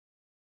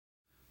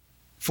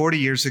40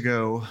 years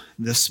ago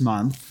this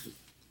month,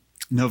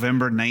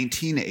 November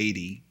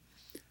 1980,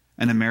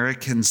 an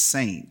American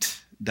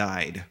saint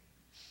died.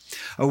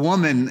 A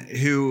woman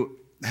who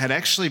had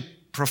actually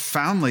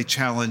profoundly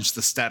challenged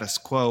the status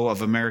quo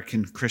of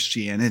American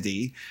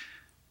Christianity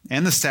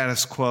and the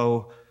status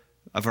quo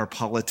of our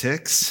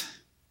politics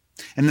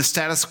and the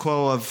status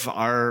quo of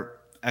our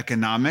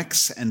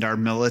economics and our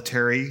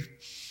military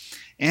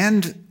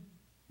and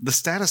the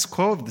status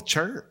quo of the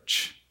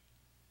church.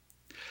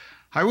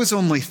 I was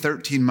only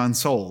 13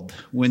 months old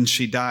when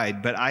she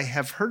died, but I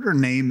have heard her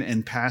name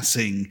in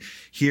passing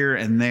here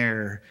and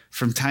there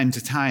from time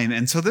to time.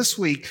 And so this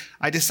week,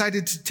 I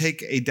decided to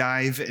take a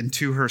dive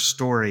into her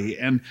story.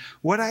 And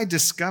what I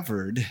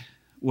discovered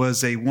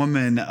was a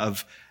woman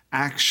of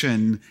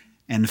action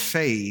and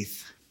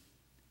faith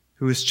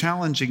who is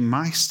challenging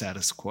my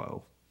status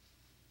quo.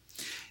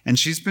 And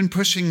she's been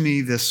pushing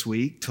me this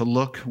week to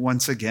look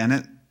once again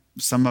at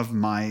some of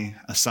my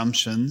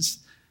assumptions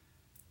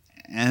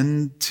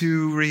and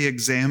to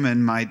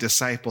re-examine my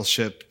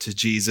discipleship to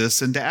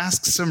Jesus and to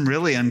ask some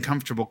really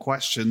uncomfortable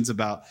questions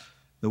about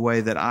the way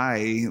that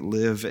I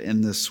live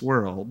in this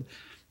world.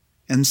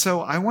 And so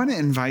I want to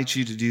invite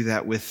you to do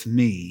that with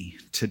me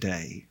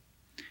today,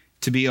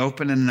 to be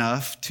open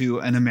enough to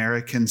an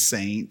American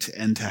saint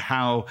and to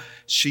how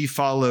she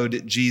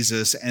followed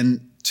Jesus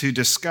and to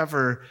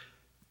discover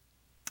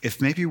if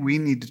maybe we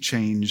need to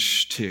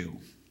change too.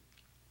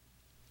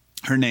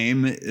 Her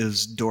name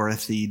is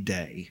Dorothy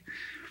Day.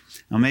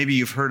 Now, maybe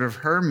you've heard of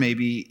her,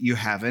 maybe you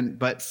haven't,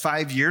 but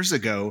 5 years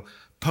ago,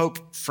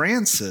 Pope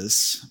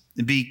Francis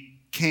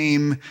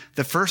became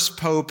the first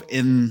pope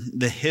in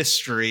the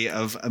history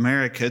of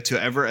America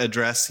to ever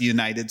address the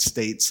United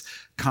States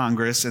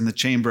Congress and the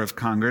Chamber of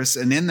Congress.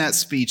 And in that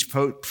speech,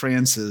 Pope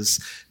Francis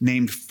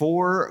named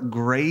 4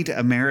 great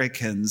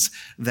Americans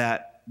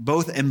that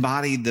both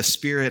embodied the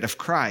spirit of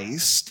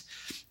Christ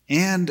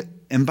and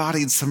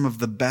embodied some of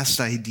the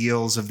best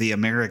ideals of the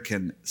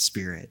American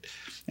spirit.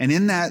 And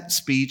in that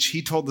speech,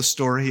 he told the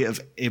story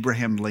of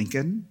Abraham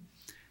Lincoln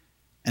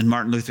and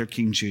Martin Luther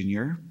King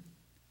Jr.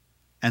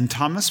 and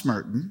Thomas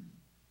Merton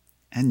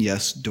and,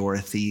 yes,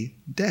 Dorothy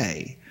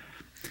Day.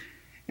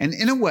 And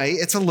in a way,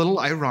 it's a little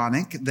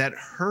ironic that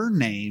her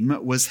name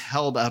was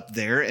held up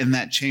there in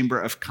that Chamber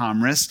of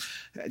Congress,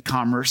 as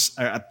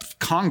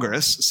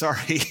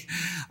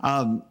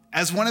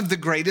one of the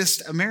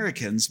greatest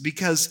Americans,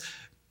 because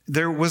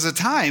there was a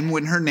time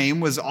when her name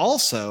was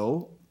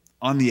also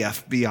on the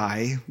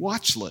FBI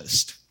watch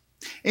list.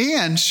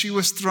 And she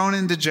was thrown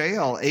into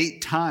jail 8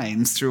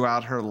 times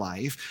throughout her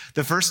life.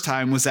 The first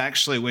time was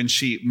actually when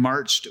she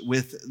marched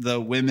with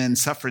the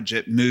women's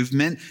suffragette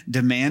movement,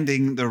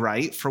 demanding the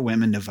right for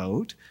women to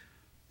vote.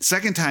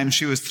 Second time,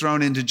 she was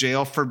thrown into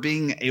jail for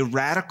being a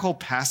radical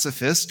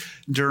pacifist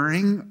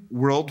during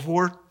World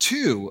War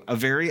II, a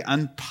very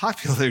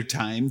unpopular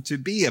time to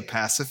be a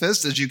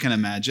pacifist, as you can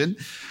imagine.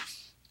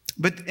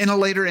 But in a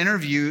later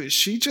interview,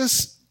 she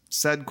just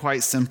said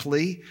quite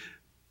simply,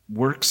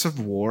 works of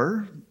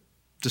war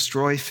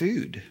destroy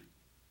food,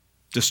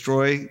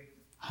 destroy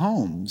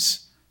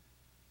homes,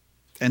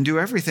 and do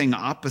everything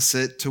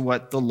opposite to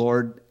what the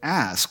Lord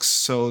asks.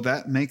 So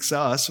that makes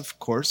us, of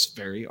course,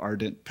 very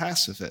ardent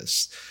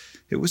pacifists.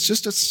 It was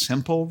just a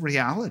simple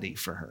reality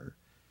for her.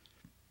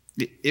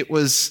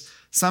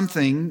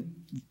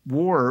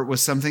 War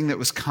was something that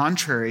was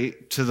contrary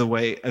to the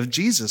way of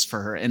Jesus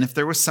for her. And if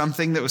there was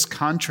something that was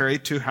contrary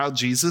to how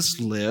Jesus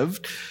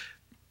lived,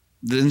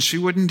 then she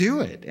wouldn't do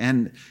it.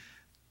 And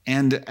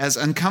as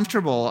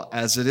uncomfortable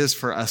as it is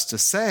for us to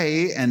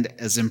say, and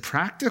as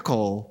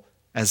impractical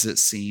as it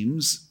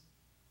seems,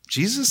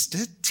 Jesus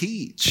did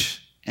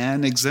teach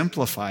and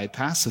exemplify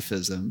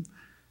pacifism.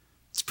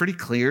 It's pretty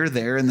clear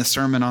there in the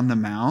Sermon on the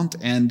Mount,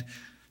 and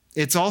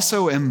it's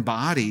also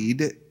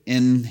embodied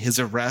in his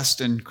arrest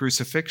and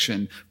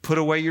crucifixion. Put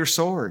away your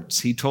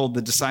swords, he told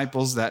the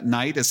disciples that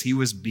night as he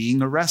was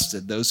being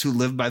arrested. Those who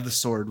live by the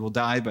sword will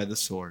die by the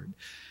sword.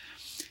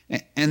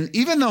 And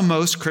even though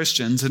most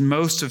Christians and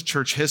most of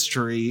church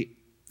history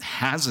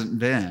hasn't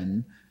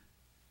been,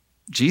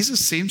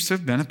 Jesus seems to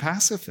have been a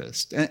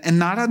pacifist and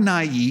not a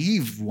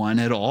naive one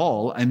at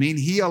all. I mean,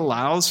 he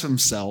allows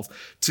himself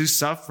to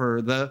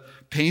suffer the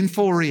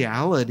painful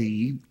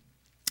reality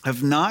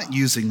of not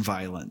using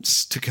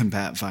violence to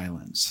combat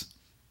violence.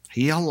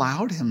 He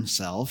allowed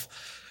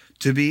himself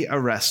to be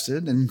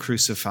arrested and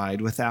crucified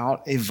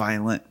without a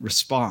violent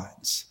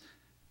response.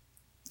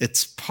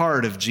 It's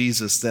part of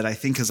Jesus that I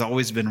think has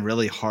always been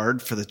really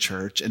hard for the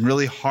church and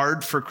really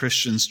hard for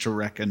Christians to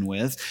reckon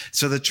with.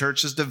 So the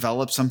church has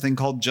developed something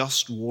called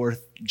just war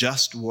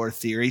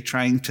theory,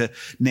 trying to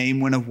name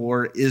when a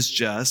war is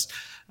just.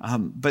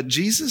 But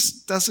Jesus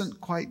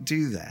doesn't quite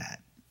do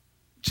that.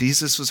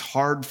 Jesus was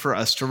hard for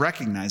us to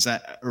recognize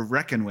or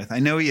reckon with. I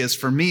know he is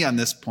for me on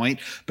this point,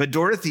 but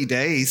Dorothy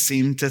Day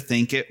seemed to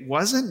think it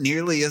wasn't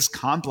nearly as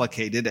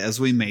complicated as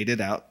we made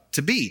it out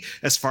to be.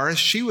 As far as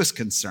she was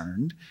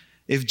concerned,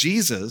 if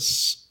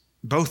Jesus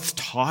both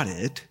taught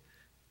it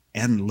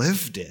and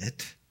lived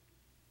it,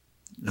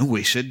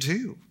 we should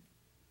too.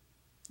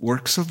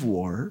 Works of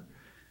war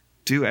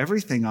do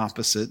everything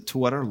opposite to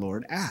what our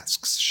Lord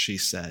asks, she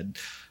said.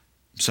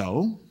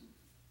 So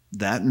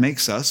that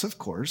makes us, of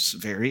course,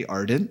 very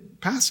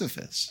ardent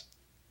pacifists.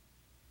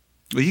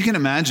 Well, you can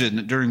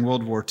imagine during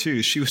World War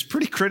II, she was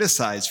pretty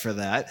criticized for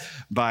that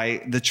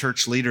by the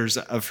church leaders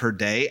of her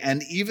day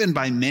and even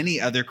by many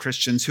other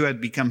Christians who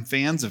had become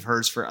fans of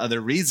hers for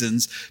other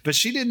reasons. But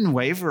she didn't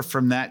waver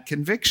from that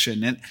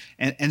conviction.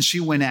 And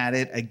she went at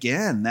it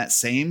again, that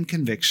same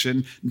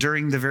conviction,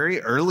 during the very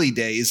early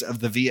days of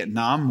the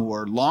Vietnam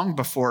War, long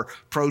before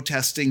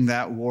protesting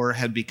that war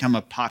had become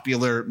a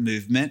popular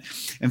movement.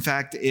 In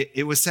fact,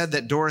 it was said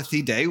that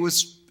Dorothy Day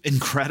was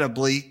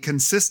incredibly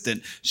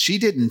consistent. She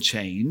didn't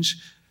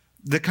change.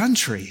 The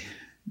country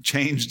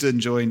changed and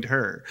joined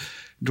her.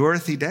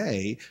 Dorothy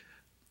Day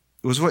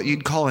was what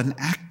you'd call an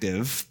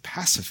active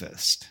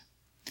pacifist.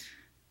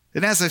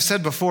 And as I've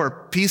said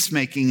before,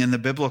 peacemaking in the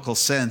biblical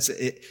sense,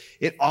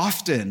 it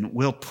often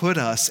will put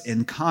us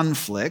in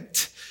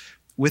conflict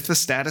with the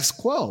status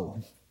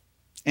quo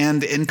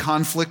and in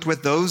conflict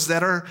with those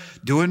that are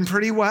doing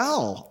pretty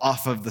well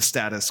off of the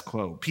status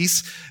quo.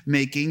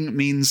 Peacemaking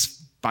means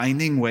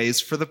finding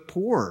ways for the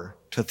poor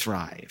to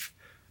thrive,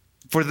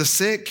 for the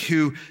sick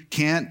who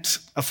can't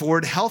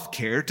afford health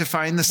care to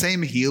find the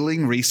same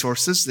healing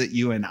resources that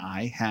you and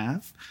I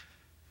have.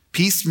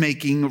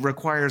 Peacemaking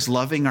requires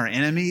loving our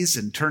enemies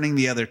and turning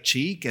the other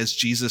cheek, as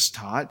Jesus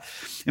taught.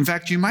 In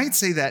fact, you might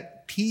say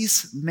that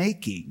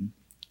peacemaking,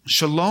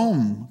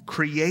 shalom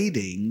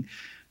creating,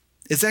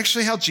 is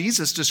actually how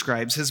Jesus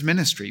describes his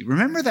ministry.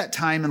 Remember that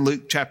time in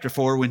Luke chapter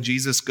 4 when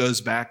Jesus goes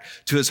back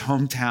to his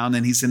hometown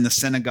and he's in the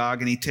synagogue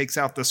and he takes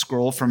out the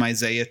scroll from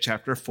Isaiah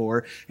chapter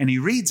 4 and he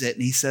reads it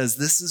and he says,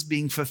 "This is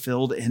being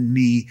fulfilled in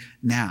me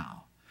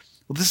now."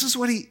 Well, this is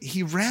what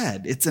he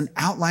read. It's an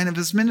outline of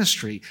his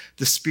ministry.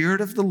 "The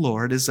Spirit of the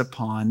Lord is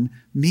upon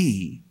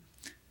me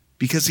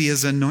because he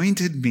has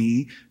anointed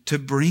me to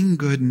bring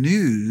good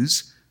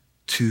news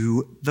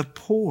to the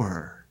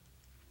poor.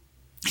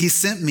 He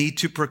sent me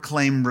to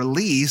proclaim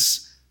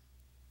release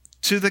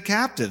to the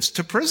captives,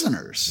 to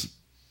prisoners,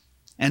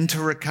 and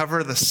to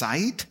recover the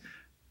sight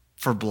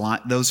for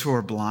those who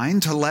are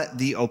blind, to let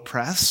the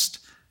oppressed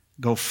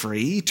go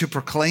free, to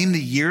proclaim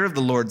the year of the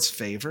Lord's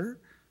favor."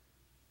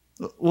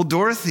 Well,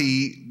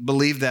 Dorothy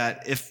believed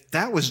that if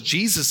that was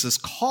Jesus's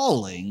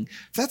calling,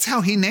 if that's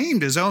how he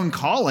named his own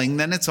calling,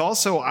 then it's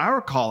also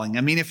our calling.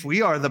 I mean, if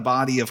we are the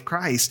body of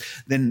Christ,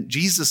 then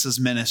Jesus's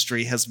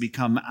ministry has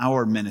become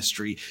our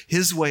ministry.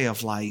 His way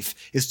of life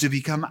is to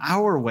become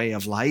our way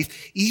of life,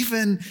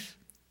 even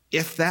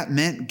if that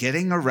meant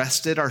getting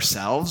arrested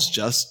ourselves,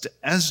 just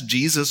as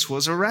Jesus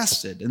was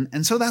arrested.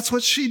 And so that's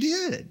what she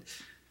did.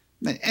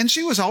 And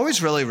she was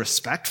always really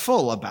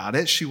respectful about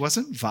it. She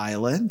wasn't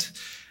violent.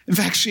 In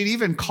fact, she'd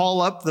even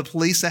call up the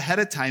police ahead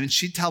of time and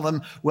she'd tell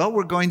them, "Well,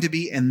 we're going to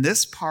be in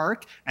this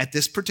park at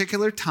this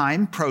particular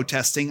time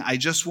protesting. I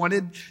just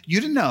wanted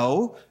you to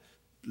know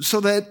so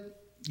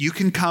that you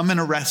can come and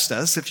arrest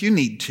us if you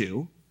need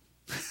to."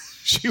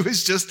 She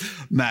was just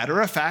matter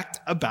of fact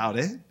about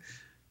it.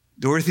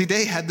 Dorothy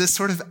Day had this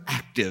sort of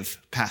active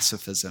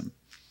pacifism.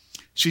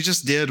 She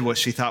just did what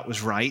she thought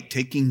was right,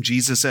 taking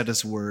Jesus at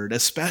his word,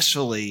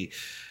 especially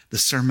the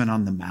Sermon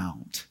on the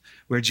Mount,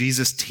 where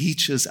Jesus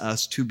teaches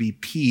us to be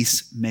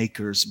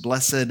peacemakers.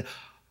 Blessed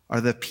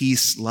are the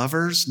peace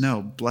lovers?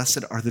 No,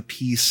 blessed are the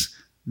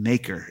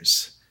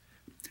peacemakers.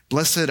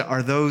 Blessed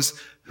are those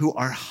who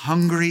are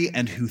hungry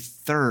and who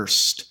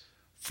thirst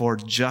for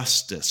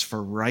justice,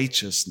 for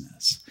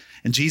righteousness.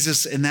 And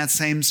Jesus, in that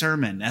same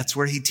sermon, that's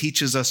where he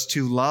teaches us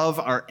to love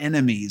our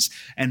enemies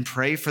and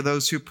pray for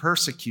those who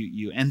persecute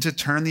you and to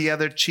turn the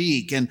other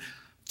cheek and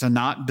to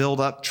not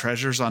build up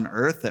treasures on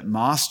earth that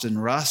moss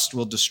and rust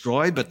will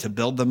destroy, but to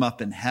build them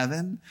up in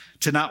heaven,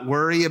 to not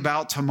worry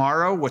about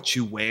tomorrow, what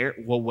you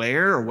will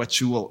wear or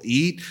what you will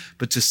eat,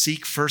 but to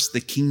seek first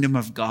the kingdom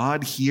of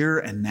God here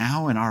and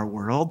now in our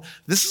world.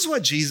 This is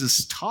what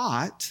Jesus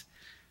taught.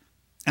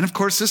 And of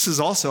course, this is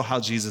also how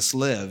Jesus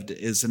lived,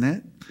 isn't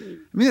it? I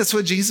mean, that's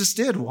what Jesus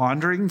did,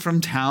 wandering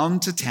from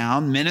town to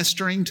town,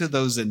 ministering to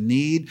those in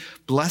need,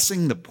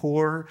 blessing the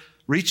poor,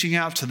 reaching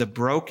out to the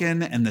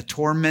broken and the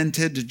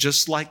tormented,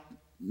 just like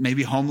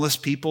maybe homeless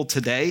people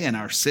today in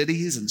our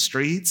cities and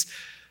streets.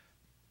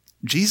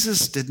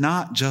 Jesus did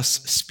not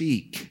just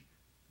speak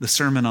the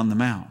Sermon on the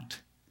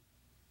Mount.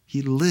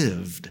 He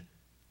lived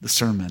the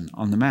Sermon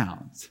on the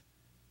Mount.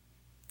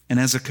 And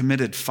as a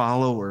committed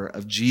follower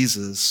of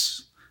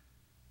Jesus,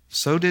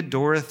 so did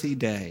Dorothy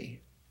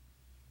Day.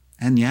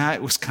 And yeah,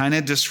 it was kind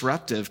of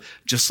disruptive.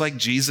 Just like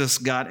Jesus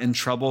got in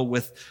trouble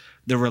with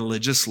the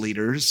religious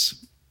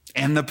leaders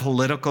and the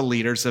political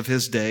leaders of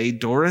his day,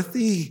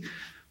 Dorothy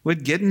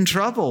would get in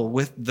trouble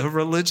with the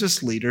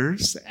religious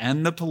leaders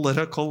and the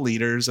political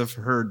leaders of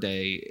her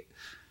day.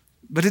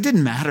 But it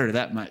didn't matter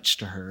that much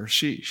to her.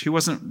 She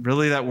wasn't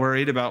really that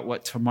worried about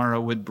what tomorrow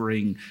would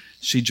bring.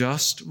 She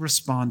just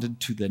responded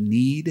to the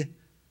need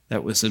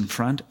that was in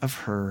front of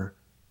her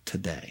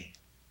today.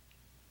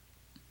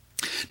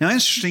 Now,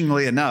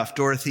 interestingly enough,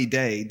 Dorothy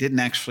Day didn't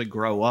actually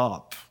grow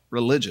up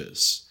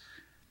religious.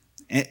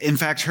 In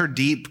fact, her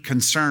deep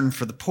concern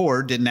for the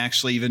poor didn't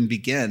actually even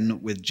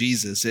begin with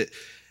Jesus. It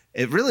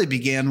really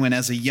began when,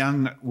 as a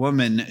young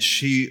woman,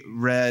 she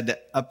read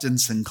Upton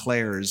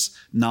Sinclair's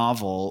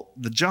novel,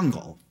 The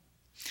Jungle.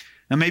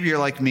 Now, maybe you're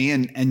like me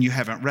and you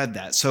haven't read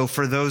that. So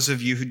for those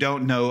of you who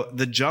don't know,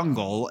 The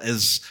Jungle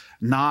is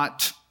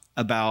not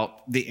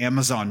about the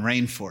Amazon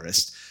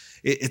rainforest.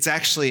 It's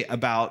actually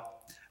about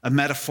a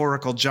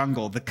metaphorical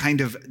jungle, the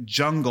kind of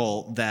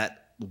jungle that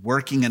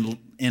working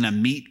in a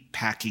meat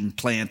packing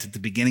plant at the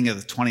beginning of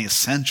the 20th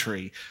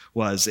century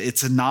was.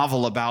 It's a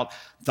novel about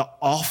the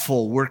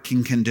awful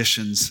working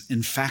conditions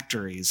in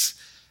factories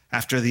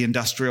after the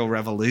Industrial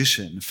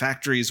Revolution,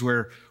 factories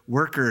where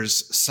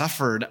workers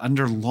suffered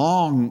under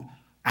long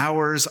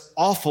hours,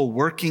 awful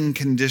working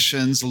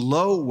conditions,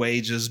 low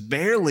wages,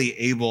 barely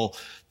able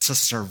to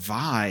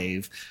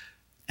survive.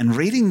 And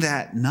reading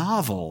that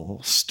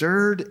novel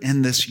stirred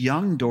in this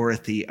young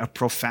Dorothy a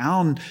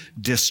profound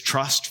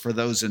distrust for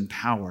those in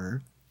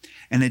power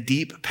and a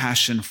deep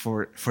passion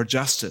for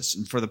justice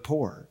and for the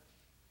poor.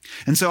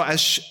 And so as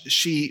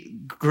she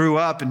grew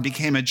up and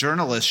became a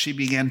journalist, she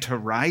began to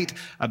write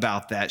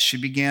about that. She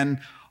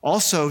began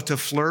also to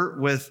flirt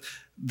with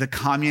the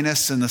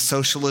communist and the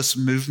socialist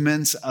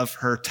movements of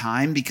her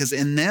time, because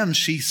in them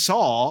she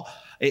saw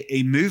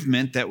a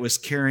movement that was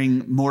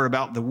caring more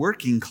about the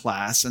working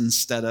class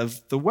instead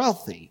of the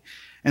wealthy.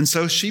 And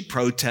so she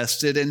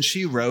protested and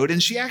she wrote,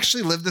 and she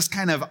actually lived this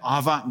kind of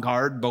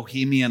avant-garde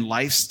bohemian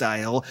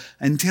lifestyle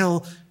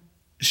until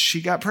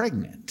she got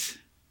pregnant.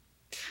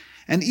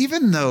 And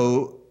even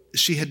though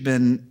she had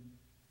been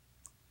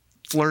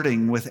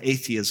flirting with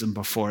atheism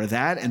before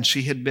that, and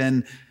she had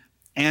been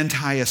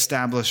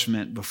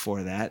anti-establishment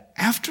before that,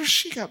 after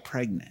she got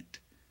pregnant,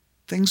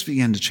 things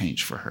began to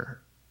change for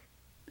her.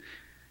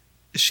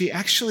 She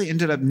actually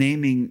ended up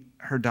naming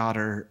her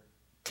daughter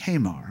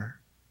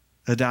Tamar,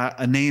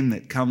 a name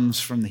that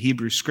comes from the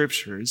Hebrew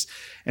Scriptures,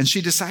 and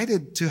she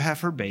decided to have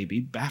her baby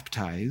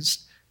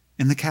baptized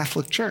in the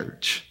Catholic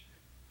Church.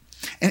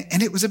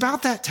 And it was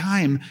about that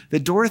time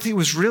that Dorothy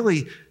was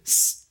really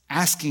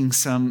asking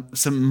some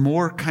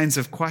more kinds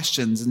of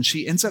questions, and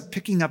she ends up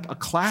picking up a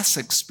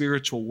classic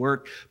spiritual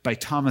work by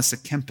Thomas à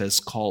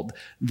Kempis called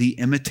The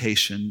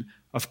Imitation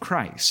of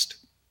Christ.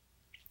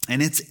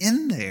 And it's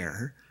in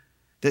there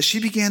that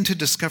she began to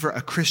discover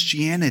a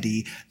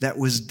Christianity that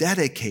was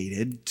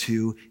dedicated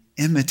to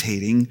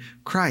imitating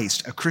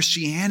Christ, a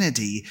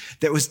Christianity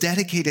that was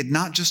dedicated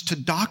not just to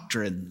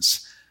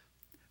doctrines,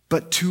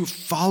 but to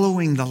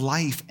following the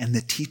life and the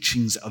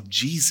teachings of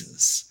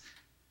Jesus.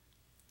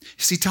 You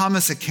see,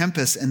 Thomas à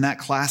Kempis in that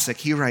classic,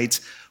 he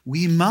writes,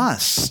 we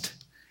must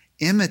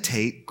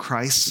imitate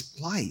Christ's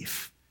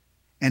life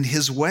and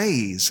his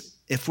ways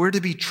if we're to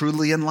be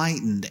truly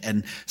enlightened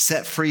and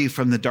set free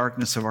from the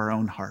darkness of our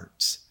own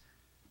hearts.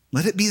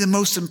 Let it be the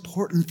most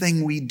important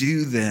thing we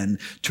do then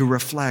to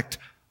reflect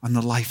on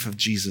the life of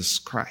Jesus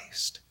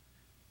Christ.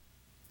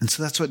 And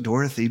so that's what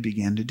Dorothy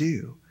began to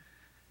do.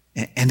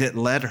 And it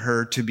led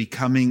her to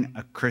becoming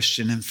a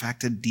Christian, in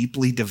fact, a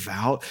deeply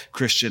devout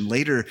Christian.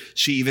 Later,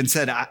 she even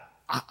said,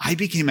 I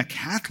became a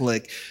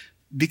Catholic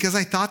because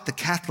I thought the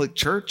Catholic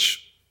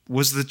Church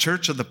was the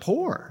church of the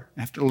poor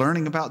after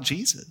learning about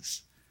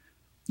Jesus.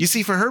 You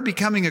see, for her,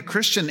 becoming a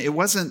Christian, it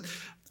wasn't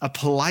a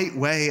polite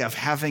way of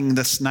having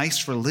this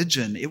nice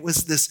religion. It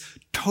was this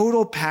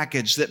total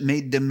package that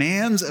made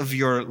demands of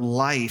your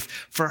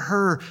life. For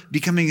her,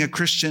 becoming a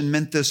Christian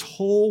meant this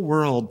whole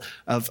world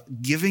of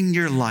giving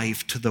your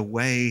life to the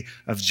way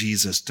of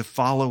Jesus, to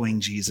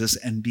following Jesus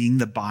and being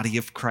the body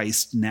of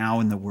Christ now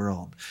in the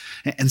world.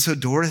 And so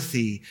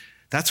Dorothy,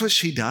 that's what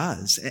she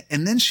does.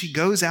 And then she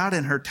goes out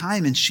in her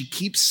time and she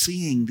keeps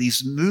seeing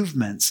these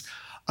movements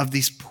of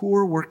these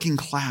poor working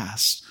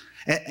class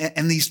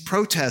and these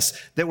protests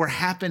that were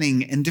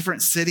happening in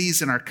different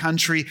cities in our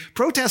country.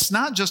 Protests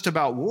not just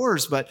about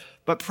wars, but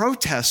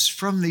protests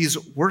from these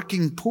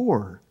working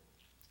poor.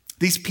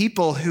 These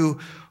people who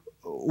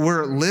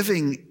were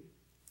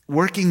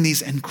working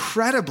these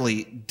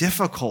incredibly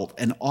difficult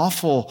and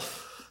awful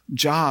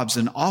jobs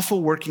and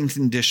awful working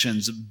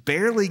conditions,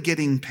 barely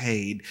getting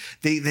paid.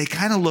 They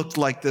kind of looked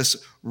like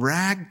this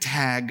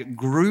ragtag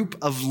group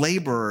of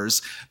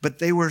laborers, but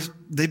they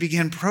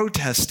began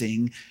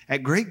protesting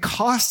at great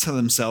cost to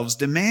themselves,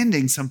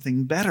 demanding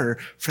something better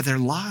for their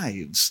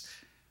lives.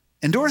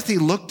 And Dorothy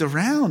looked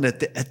around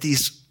at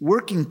these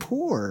working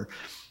poor,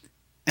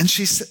 and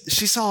she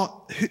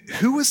saw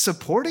who was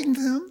supporting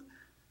them?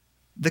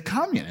 The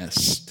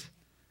communists.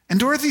 And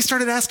Dorothy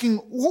started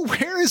asking, well,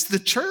 where is the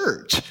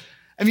church?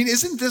 I mean,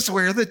 isn't this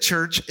where the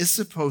church is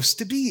supposed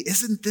to be?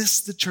 Isn't this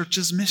the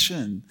church's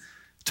mission,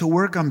 to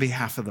work on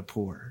behalf of the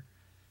poor?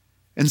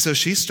 And so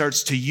she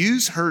starts to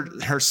use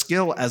her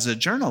skill as a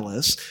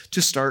journalist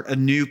to start a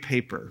new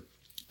paper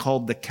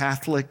called The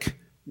Catholic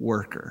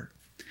Worker.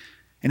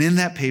 And in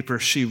that paper,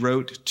 she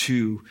wrote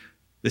to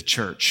the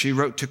church. She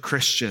wrote to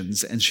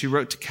Christians and she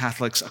wrote to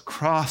Catholics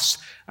across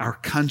our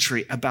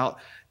country about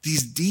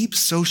these deep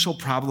social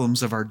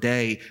problems of our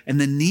day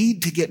and the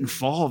need to get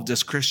involved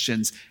as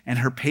Christians. And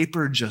her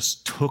paper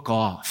just took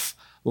off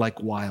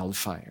like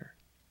wildfire.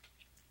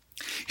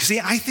 You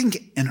see, I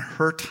think in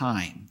her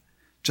time,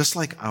 just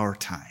like our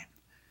time,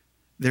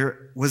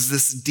 there was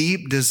this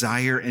deep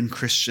desire in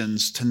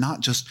Christians to not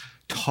just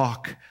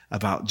talk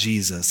about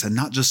Jesus and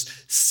not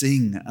just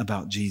sing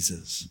about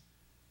Jesus,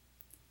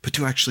 but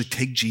to actually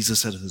take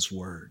Jesus at his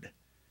word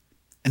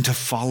and to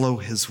follow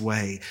his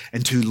way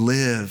and to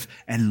live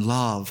and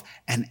love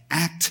and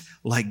act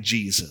like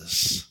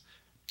Jesus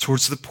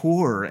towards the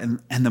poor and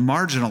the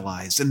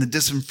marginalized and the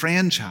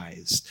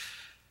disenfranchised.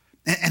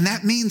 And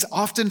that means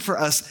often for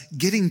us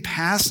getting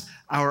past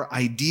our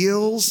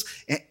ideals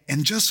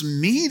and just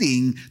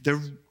meeting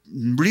the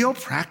real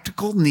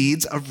practical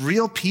needs of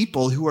real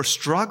people who are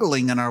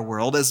struggling in our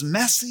world, as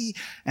messy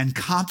and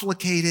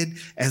complicated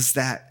as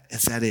that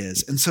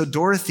is. And so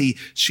Dorothy,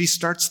 she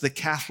starts the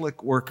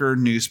Catholic Worker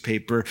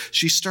newspaper.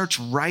 She starts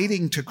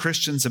writing to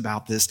Christians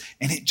about this,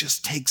 and it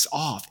just takes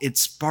off. It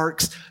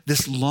sparks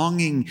this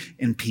longing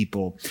in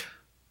people.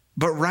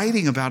 But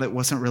writing about it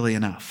wasn't really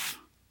enough.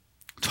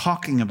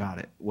 Talking about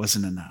it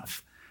wasn't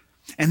enough.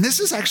 And this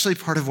is actually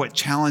part of what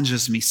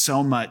challenges me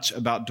so much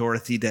about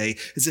Dorothy Day,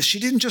 is that she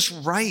didn't just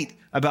write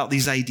about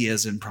these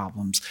ideas and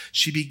problems.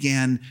 She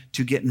began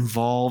to get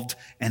involved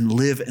and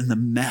live in the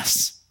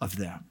mess of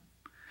them.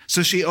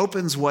 So she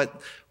opens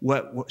what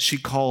she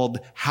called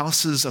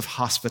houses of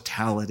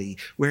hospitality,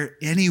 where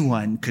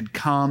anyone could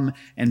come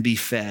and be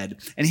fed.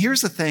 And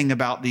here's the thing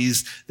about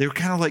these, they were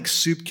kind of like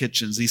soup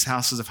kitchens, these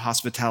houses of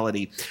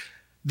hospitality.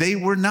 They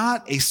were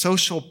not a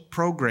social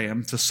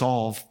program to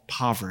solve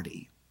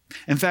poverty.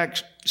 In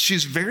fact,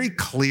 she's very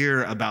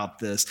clear about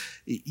this.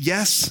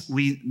 Yes,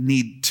 we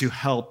need to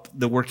help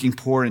the working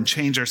poor and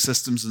change our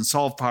systems and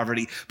solve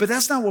poverty, but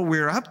that's not what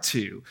we're up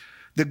to.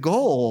 The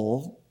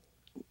goal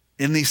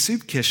in these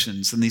soup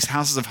kitchens and these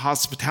houses of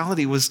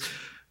hospitality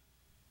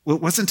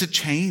wasn't to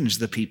change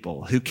the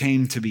people who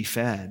came to be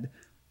fed,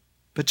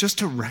 but just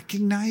to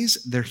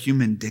recognize their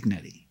human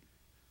dignity,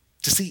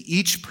 to see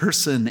each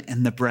person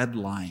in the bread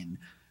line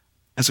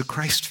as a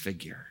Christ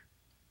figure.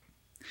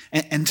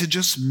 And to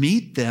just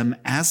meet them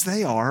as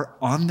they are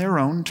on their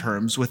own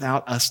terms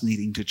without us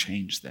needing to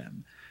change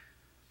them.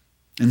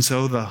 And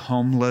so the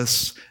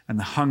homeless and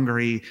the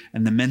hungry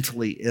and the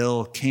mentally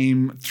ill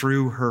came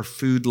through her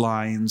food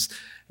lines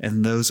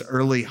and those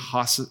early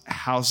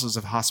houses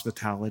of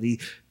hospitality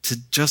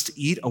to just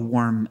eat a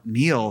warm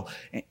meal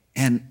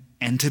and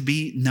to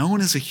be known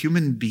as a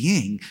human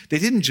being. They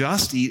didn't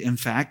just eat. In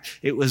fact,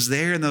 it was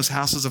there in those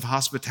houses of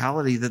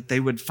hospitality that they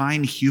would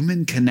find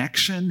human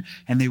connection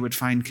and they would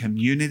find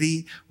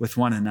community with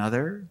one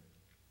another.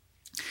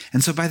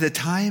 And so by the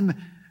time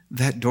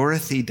that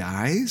Dorothy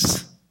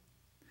dies,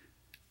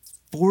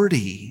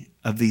 40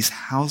 of these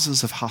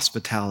houses of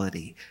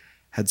hospitality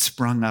had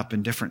sprung up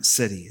in different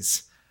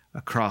cities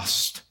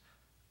across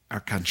our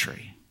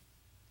country.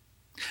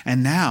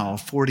 And now,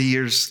 40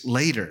 years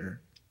later,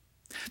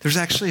 there's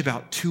actually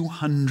about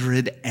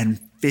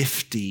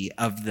 250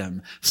 of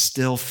them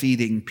still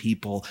feeding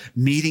people,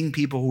 meeting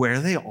people where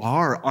they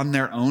are on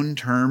their own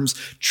terms,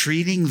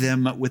 treating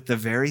them with the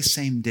very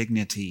same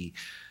dignity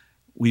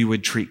we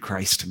would treat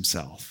Christ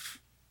himself.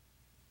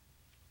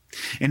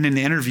 In an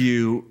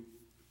interview,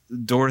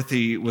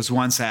 Dorothy was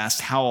once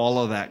asked how all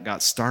of that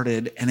got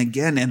started. And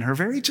again, in her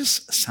very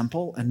just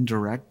simple and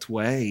direct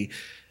way,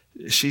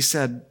 she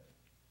said,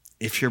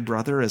 if your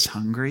brother is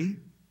hungry,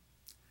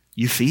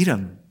 you feed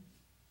him.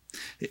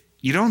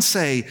 You don't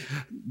say,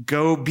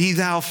 go be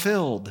thou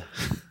filled.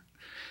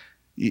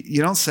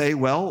 You don't say,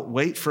 well,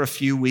 wait for a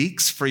few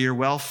weeks for your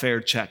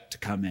welfare check to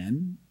come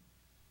in.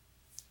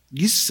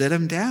 You sit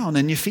him down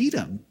and you feed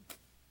him.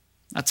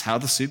 That's how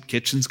the soup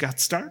kitchens got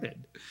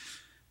started.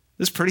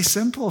 It's pretty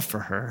simple for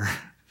her.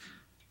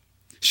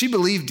 She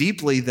believed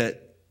deeply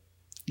that,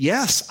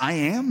 yes, I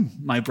am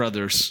my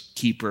brother's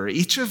keeper.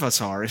 Each of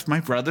us are. If my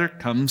brother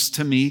comes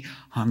to me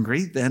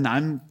hungry, then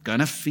I'm going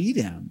to feed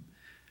him.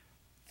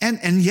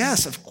 And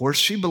yes, of course,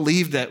 she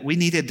believed that we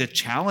needed to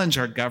challenge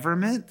our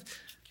government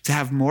to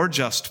have more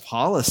just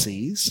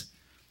policies.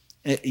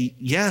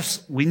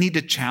 Yes, we need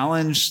to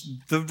challenge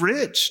the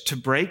rich to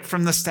break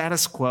from the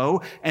status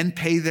quo and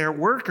pay their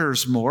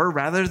workers more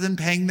rather than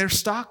paying their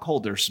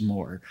stockholders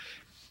more,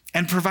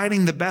 and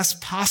providing the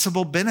best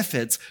possible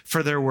benefits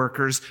for their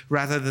workers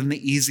rather than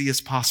the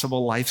easiest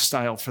possible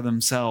lifestyle for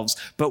themselves.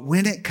 But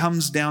when it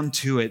comes down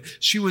to it,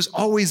 she was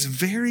always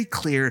very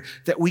clear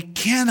that we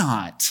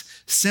cannot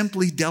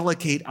simply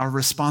delegate our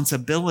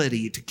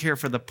responsibility to care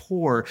for the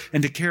poor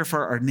and to care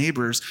for our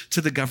neighbors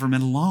to the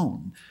government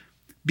alone,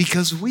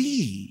 because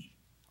we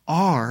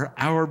are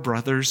our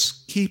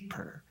brother's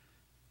keeper.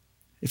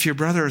 If your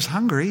brother is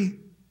hungry,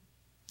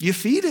 you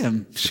feed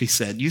him, she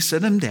said. You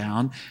sit him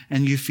down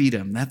and you feed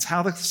him. That's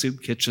how the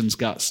soup kitchens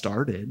got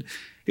started.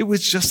 It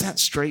was just that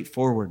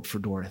straightforward for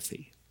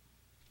Dorothy.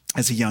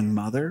 As a young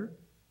mother,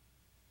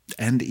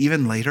 and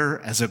even later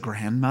as a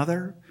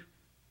grandmother,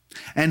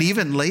 and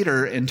even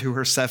later into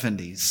her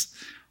 70s.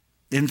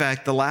 In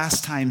fact, the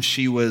last time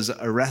she was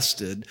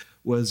arrested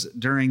was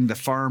during the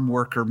farm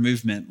worker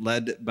movement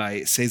led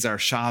by Cesar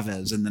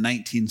Chavez in the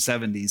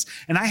 1970s.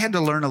 And I had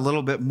to learn a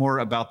little bit more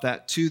about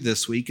that too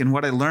this week. And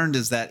what I learned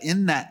is that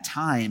in that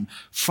time,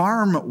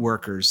 farm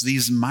workers,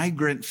 these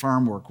migrant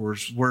farm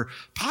workers, were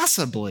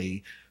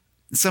possibly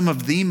some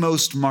of the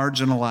most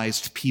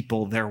marginalized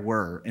people there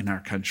were in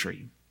our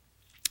country.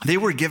 They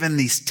were given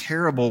these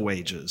terrible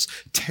wages,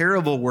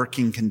 terrible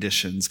working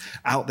conditions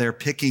out there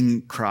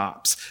picking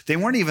crops. They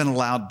weren't even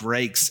allowed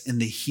breaks in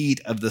the heat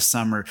of the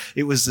summer.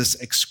 It was this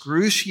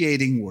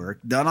excruciating work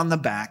done on the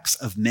backs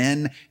of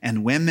men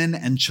and women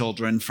and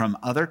children from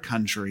other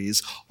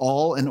countries,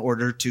 all in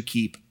order to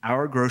keep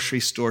our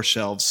grocery store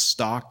shelves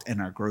stocked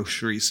and our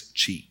groceries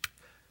cheap.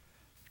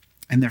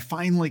 And there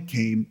finally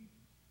came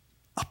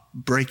a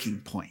breaking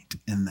point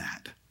in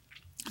that.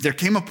 There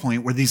came a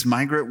point where these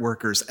migrant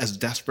workers, as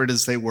desperate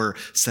as they were,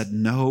 said,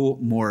 no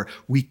more.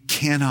 We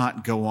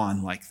cannot go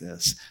on like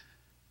this.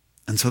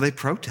 And so they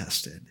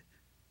protested.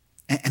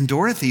 And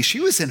Dorothy, she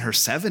was in her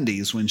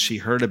 70s when she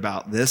heard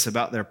about this,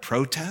 about their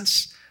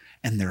protests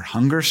and their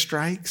hunger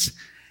strikes.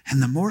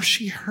 And the more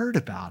she heard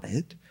about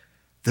it,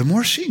 the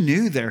more she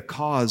knew their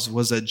cause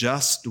was a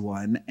just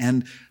one,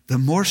 and the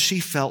more she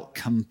felt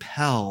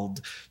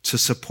compelled to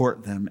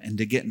support them and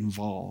to get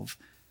involved.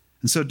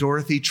 And so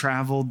Dorothy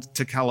traveled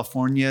to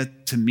California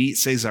to meet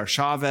Cesar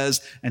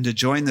Chavez and to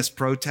join this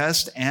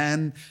protest.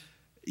 And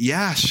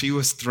yeah, she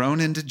was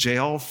thrown into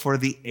jail for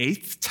the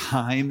 8th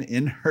time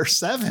in her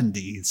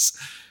 70s.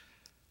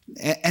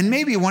 And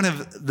maybe one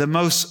of the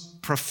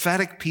most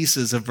prophetic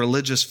pieces of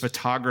religious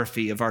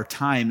photography of our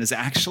time is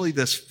actually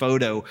this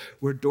photo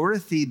where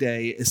Dorothy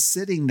Day is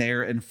sitting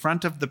there in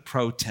front of the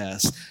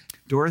protest.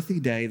 Dorothy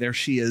Day, there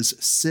she is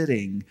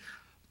sitting,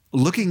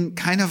 looking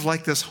kind of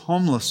like this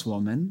homeless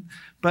woman,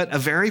 but a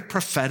very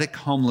prophetic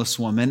homeless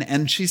woman.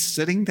 And she's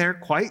sitting there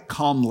quite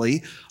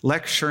calmly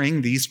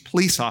lecturing these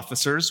police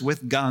officers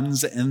with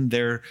guns in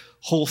their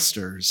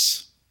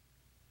holsters.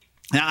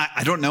 Now,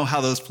 I don't know how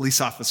those police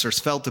officers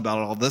felt about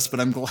all this, but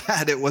I'm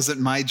glad it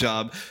wasn't my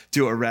job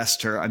to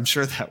arrest her. I'm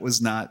sure that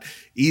was not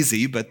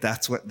easy, but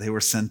that's what they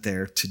were sent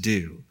there to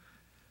do.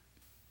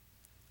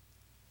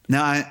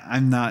 Now,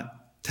 I'm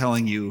not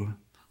telling you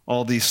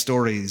all these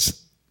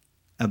stories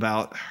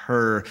about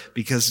her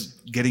because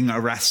getting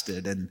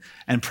arrested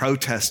and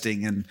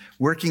protesting and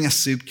working a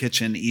soup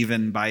kitchen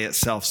even by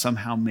itself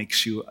somehow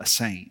makes you a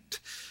saint.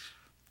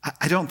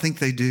 I don't think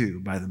they do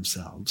by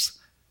themselves.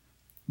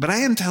 But I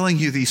am telling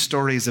you these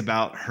stories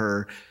about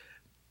her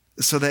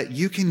so that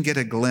you can get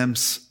a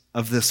glimpse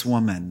of this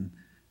woman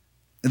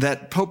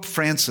that Pope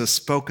Francis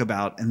spoke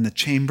about in the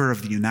chamber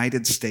of the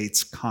United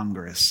States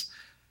Congress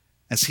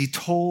as he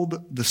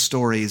told the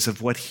stories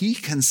of what he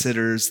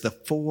considers the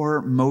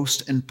 4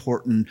 most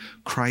important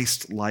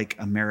Christ-like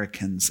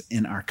Americans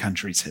in our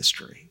country's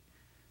history.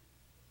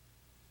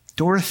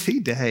 Dorothy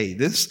Day,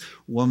 this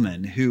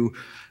woman who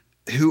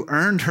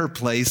earned her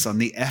place on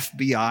the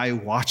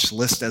FBI watch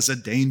list as a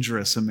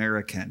dangerous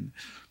American.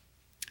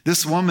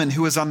 This woman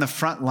who was on the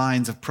front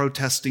lines of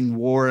protesting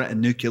war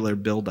and nuclear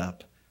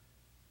buildup.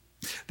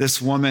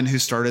 This woman who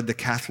started the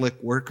Catholic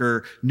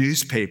Worker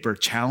newspaper,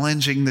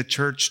 challenging the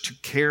church to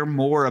care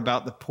more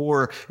about the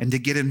poor and to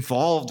get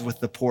involved with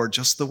the poor,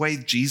 just the way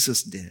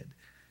Jesus did.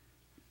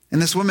 And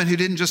this woman who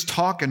didn't just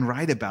talk and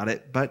write about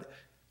it, but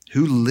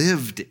who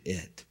lived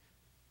it,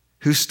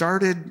 who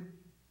started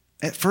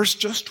at first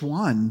just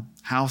one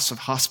house of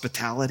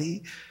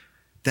hospitality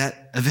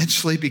that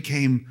eventually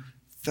became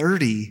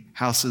 30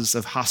 houses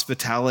of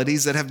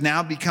hospitalities that have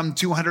now become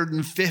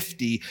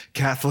 250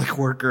 Catholic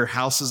Worker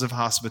houses of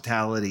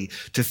hospitality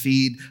to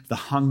feed the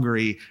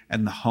hungry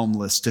and the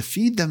homeless, to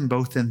feed them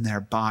both in their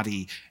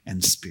body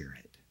and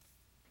spirit.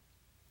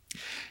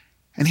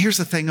 And here's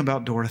the thing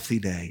about Dorothy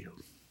Day.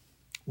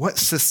 What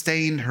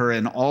sustained her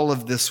in all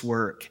of this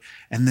work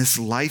and this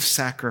life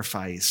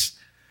sacrifice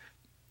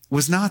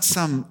was not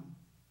some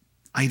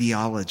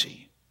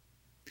ideology.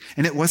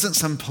 And it wasn't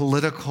some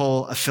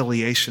political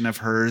affiliation of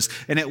hers,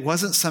 and it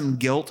wasn't some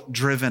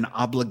guilt-driven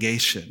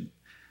obligation.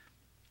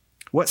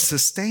 What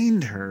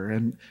sustained her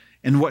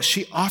and what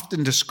she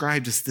often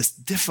described as this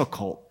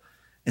difficult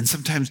and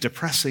sometimes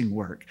depressing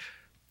work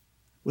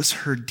was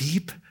her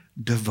deep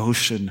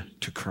devotion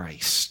to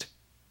Christ.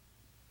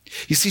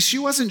 You see, she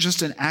wasn't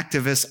just an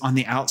activist on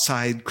the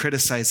outside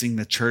criticizing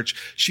the church.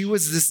 She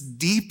was this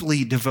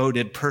deeply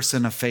devoted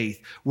person of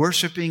faith,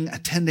 worshiping,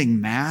 attending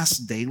Mass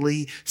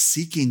daily,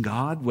 seeking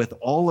God with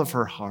all of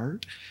her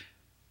heart.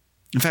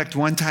 In fact,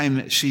 one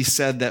time she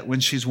said that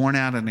when she's worn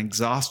out and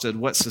exhausted,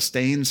 what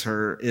sustains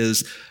her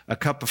is a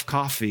cup of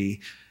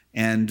coffee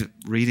and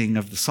reading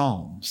of the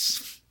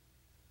Psalms.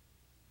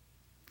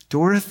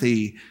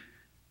 Dorothy,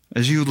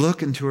 as you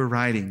look into her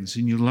writings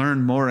and you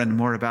learn more and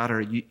more about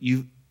her,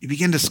 you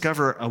begin to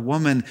discover a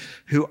woman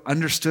who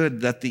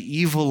understood that the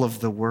evil of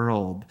the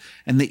world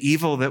and the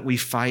evil that we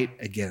fight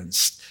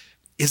against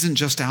isn't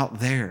just out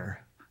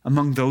there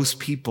among those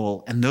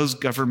people and those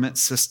government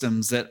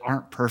systems that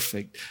aren't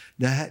perfect.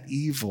 That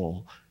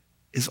evil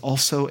is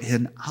also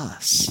in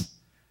us.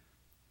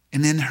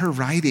 And in her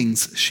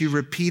writings, she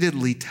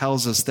repeatedly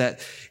tells us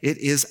that it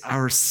is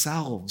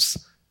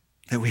ourselves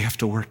that we have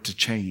to work to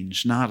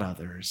change, not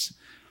others.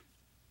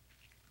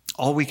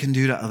 All we can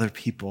do to other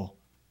people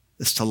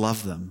is to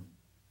love them.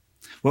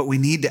 What we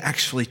need to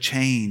actually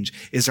change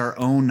is our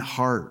own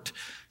heart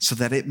so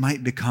that it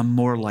might become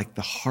more like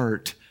the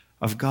heart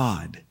of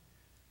God.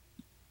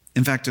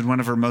 In fact, in one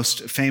of her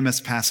most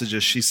famous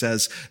passages, she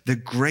says, the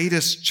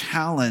greatest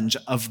challenge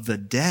of the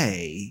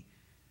day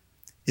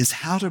is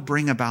how to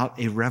bring about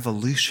a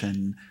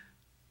revolution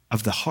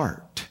of the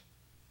heart.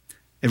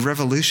 A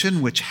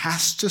revolution which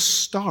has to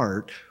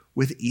start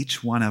with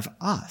each one of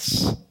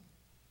us.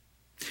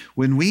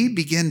 When we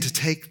begin to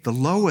take the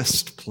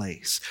lowest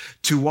place,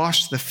 to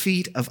wash the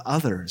feet of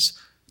others,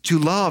 to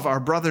love our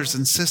brothers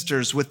and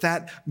sisters with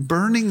that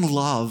burning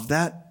love,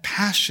 that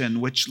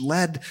passion which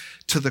led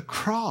to the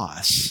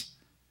cross,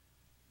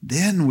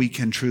 then we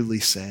can truly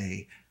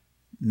say,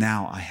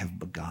 now I have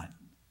begun.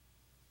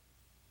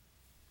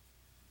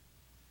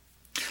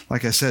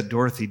 Like I said,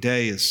 Dorothy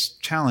Day is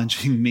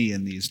challenging me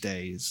in these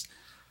days,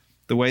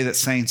 the way that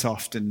saints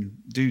often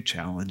do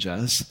challenge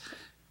us.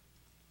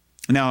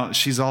 Now,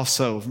 she's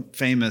also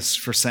famous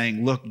for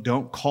saying, look,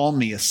 don't call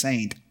me a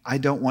saint. I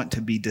don't want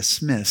to be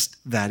dismissed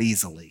that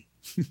easily.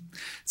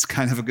 It's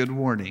kind of a good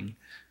warning. In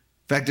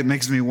fact, it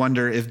makes me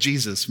wonder if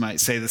Jesus might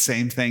say the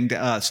same thing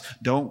to us.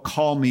 Don't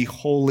call me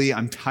holy.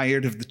 I'm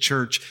tired of the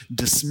church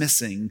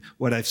dismissing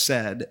what I've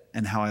said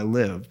and how I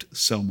lived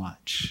so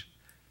much.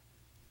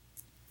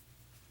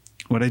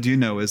 What I do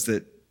know is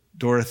that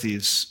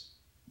Dorothy's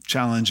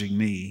challenging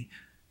me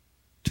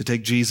to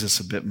take Jesus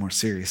a bit more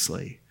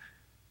seriously.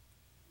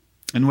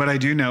 And what I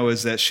do know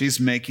is that she's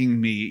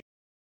making me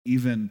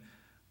even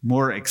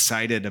more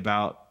excited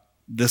about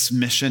this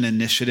mission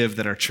initiative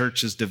that our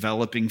church is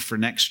developing for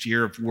next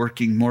year of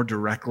working more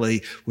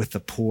directly with the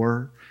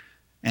poor.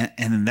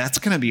 And that's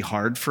going to be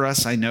hard for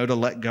us, I know, to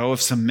let go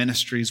of some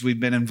ministries we've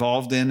been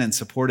involved in and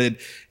supported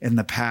in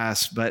the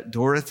past. But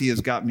Dorothy has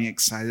got me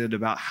excited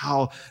about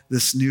how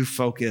this new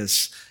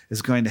focus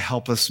is going to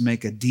help us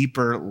make a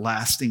deeper,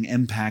 lasting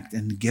impact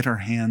and get our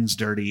hands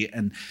dirty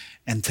and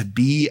to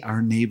be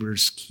our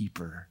neighbor's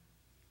keeper.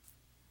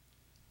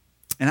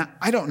 And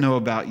I don't know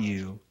about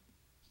you,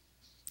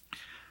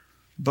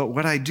 but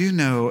what I do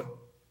know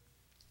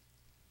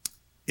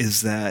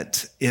is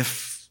that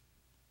if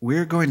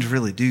we're going to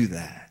really do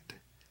that,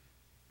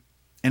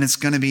 and it's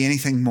going to be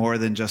anything more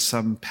than just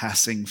some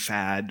passing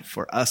fad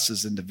for us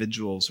as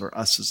individuals or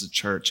us as a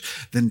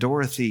church, then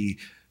Dorothy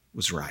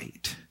was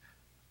right.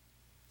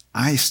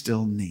 I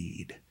still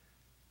need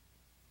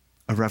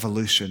a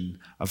revolution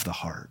of the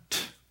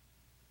heart.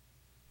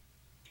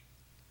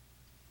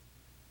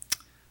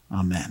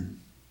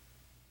 Amen.